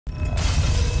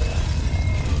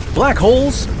Black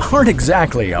holes aren't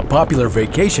exactly a popular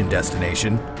vacation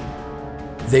destination.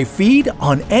 They feed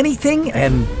on anything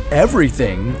and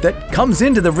everything that comes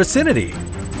into their vicinity.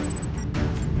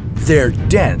 They're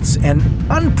dense and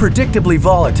unpredictably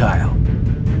volatile.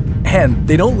 And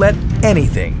they don't let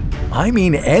anything, I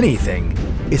mean anything,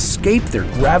 escape their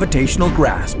gravitational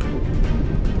grasp.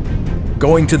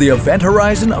 Going to the event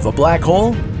horizon of a black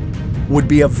hole would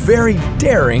be a very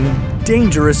daring,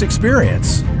 dangerous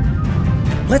experience.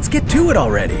 Let's get to it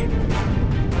already.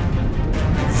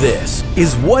 This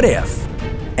is What If,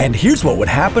 and here's what would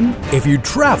happen if you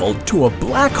traveled to a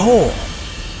black hole.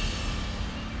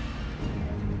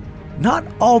 Not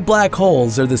all black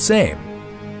holes are the same.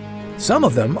 Some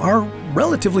of them are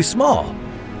relatively small,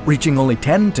 reaching only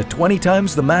 10 to 20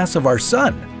 times the mass of our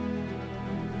Sun.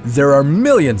 There are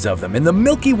millions of them in the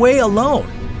Milky Way alone.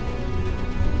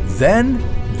 Then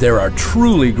there are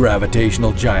truly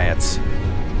gravitational giants,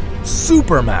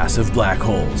 supermassive black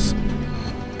holes.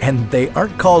 And they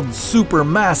aren't called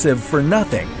supermassive for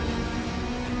nothing.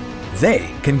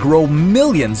 They can grow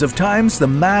millions of times the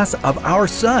mass of our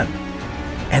Sun,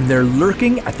 and they're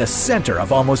lurking at the center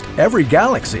of almost every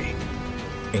galaxy,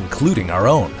 including our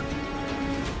own.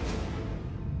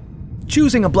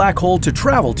 Choosing a black hole to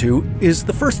travel to is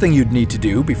the first thing you'd need to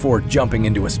do before jumping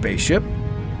into a spaceship.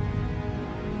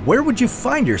 Where would you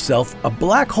find yourself a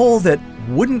black hole that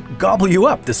wouldn't gobble you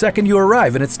up the second you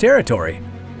arrive in its territory?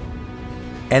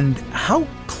 And how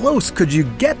close could you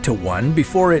get to one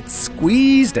before it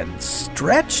squeezed and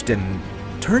stretched and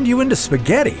turned you into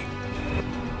spaghetti?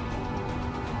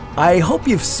 I hope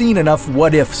you've seen enough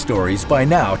what-if stories by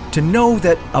now to know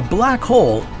that a black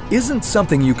hole isn't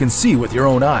something you can see with your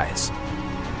own eyes.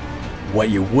 What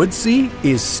you would see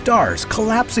is stars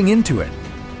collapsing into it.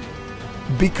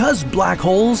 Because black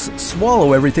holes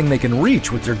swallow everything they can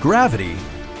reach with their gravity,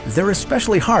 they're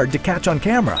especially hard to catch on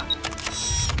camera.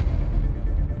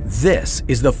 This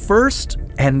is the first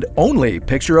and only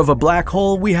picture of a black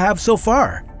hole we have so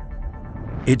far.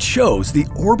 It shows the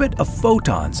orbit of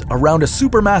photons around a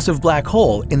supermassive black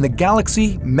hole in the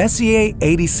galaxy Messier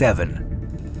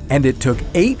 87. And it took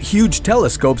 8 huge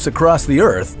telescopes across the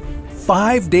Earth,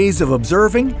 5 days of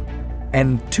observing,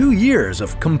 and 2 years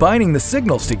of combining the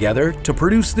signals together to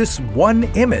produce this one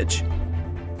image.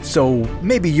 So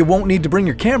maybe you won't need to bring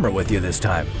your camera with you this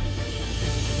time.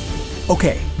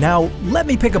 Okay, now let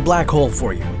me pick a black hole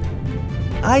for you.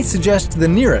 I suggest the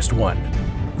nearest one,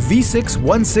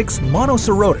 V616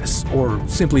 Monocerotis, or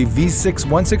simply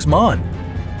V616 Mon.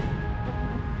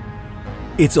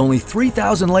 It's only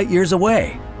 3,000 light-years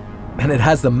away, and it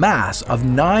has the mass of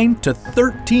 9 to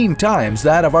 13 times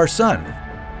that of our Sun.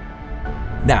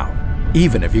 Now,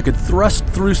 even if you could thrust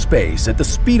through space at the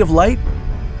speed of light,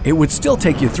 it would still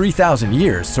take you 3,000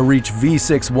 years to reach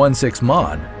V616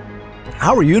 Mon.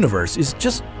 Our universe is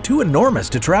just too enormous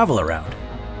to travel around.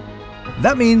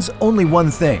 That means only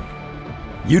one thing.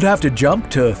 You'd have to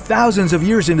jump to thousands of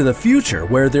years into the future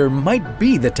where there might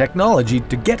be the technology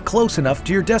to get close enough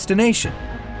to your destination.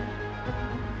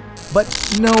 But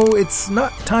no, it's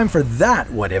not time for that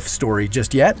what-if story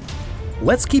just yet.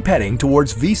 Let's keep heading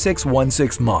towards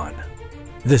V616 Mon.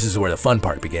 This is where the fun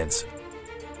part begins.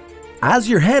 As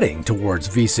you're heading towards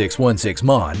V616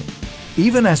 Mon,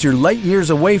 even as you're light years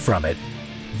away from it,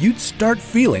 you'd start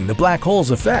feeling the black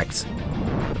hole's effects.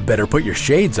 Better put your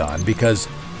shades on because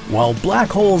while black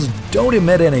holes don't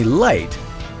emit any light,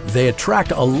 they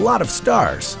attract a lot of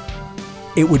stars.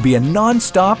 It would be a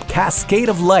non-stop cascade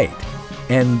of light,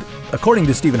 and according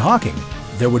to Stephen Hawking,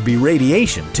 there would be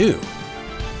radiation too.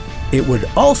 It would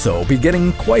also be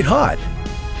getting quite hot.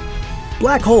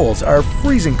 Black holes are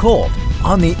freezing cold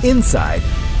on the inside.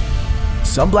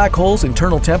 Some black holes'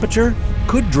 internal temperature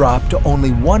could drop to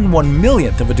only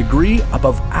 1/1,000,000th of a degree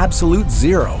above absolute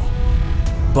zero.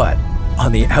 But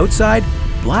on the outside,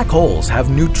 black holes have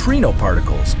neutrino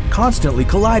particles constantly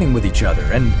colliding with each other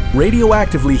and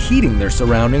radioactively heating their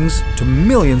surroundings to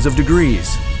millions of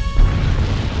degrees.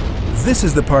 This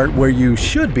is the part where you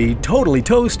should be totally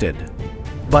toasted.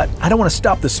 But I don't want to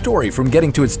stop the story from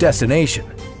getting to its destination.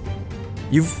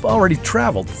 You've already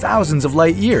traveled thousands of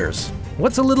light years.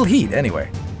 What's a little heat anyway?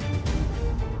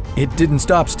 It didn't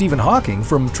stop Stephen Hawking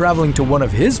from traveling to one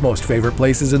of his most favorite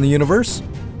places in the universe.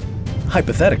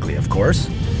 Hypothetically, of course.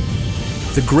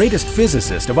 The greatest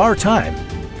physicist of our time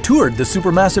toured the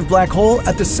supermassive black hole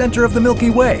at the center of the Milky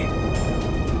Way.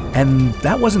 And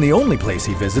that wasn't the only place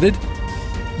he visited.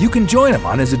 You can join him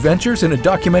on his adventures in a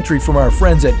documentary from our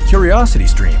friends at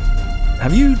CuriosityStream.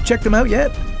 Have you checked them out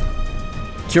yet?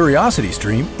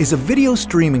 CuriosityStream is a video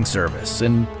streaming service,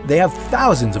 and they have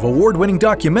thousands of award-winning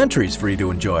documentaries for you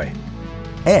to enjoy.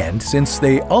 And since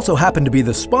they also happen to be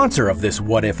the sponsor of this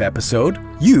What If episode,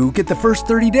 you get the first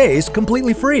 30 days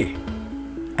completely free.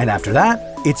 And after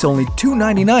that, it's only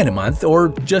 $2.99 a month or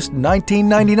just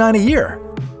 $19.99 a year.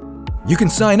 You can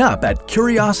sign up at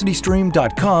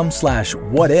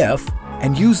curiositystream.com/whatif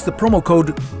and use the promo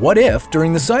code WHATIF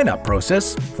during the sign-up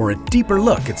process for a deeper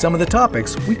look at some of the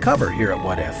topics we cover here at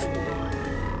What If.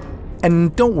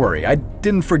 And don't worry, I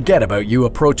didn't forget about you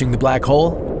approaching the black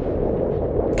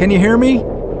hole. Can you hear me?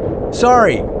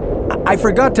 Sorry, I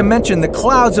forgot to mention the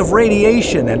clouds of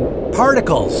radiation and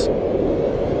particles.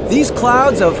 These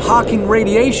clouds of Hawking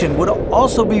radiation would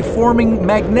also be forming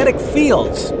magnetic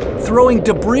fields, throwing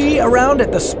debris around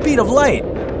at the speed of light.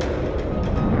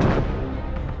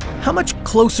 How much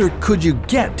closer could you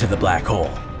get to the black hole?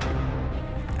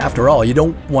 After all, you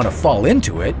don't want to fall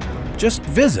into it, just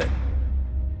visit.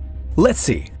 Let's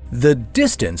see. The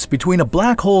distance between a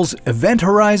black hole's event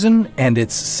horizon and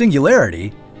its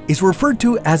singularity is referred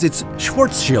to as its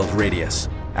Schwarzschild radius,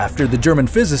 after the German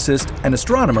physicist and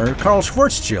astronomer Karl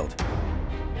Schwarzschild.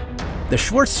 The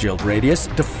Schwarzschild radius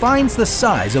defines the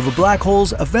size of a black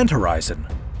hole's event horizon,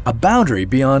 a boundary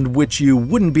beyond which you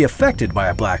wouldn't be affected by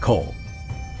a black hole,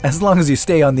 as long as you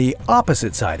stay on the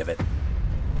opposite side of it.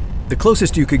 The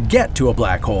closest you could get to a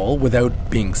black hole without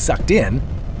being sucked in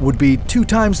would be 2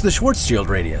 times the Schwarzschild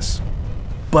radius.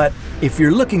 But if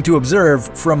you're looking to observe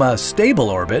from a stable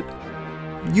orbit,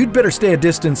 you'd better stay a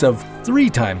distance of 3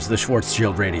 times the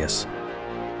Schwarzschild radius.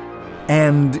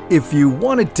 And if you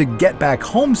wanted to get back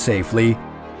home safely,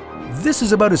 this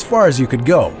is about as far as you could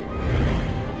go.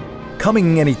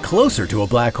 Coming any closer to a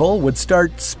black hole would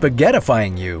start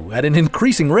spaghettifying you at an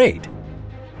increasing rate.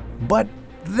 But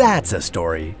that's a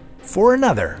story for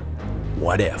another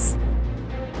What If.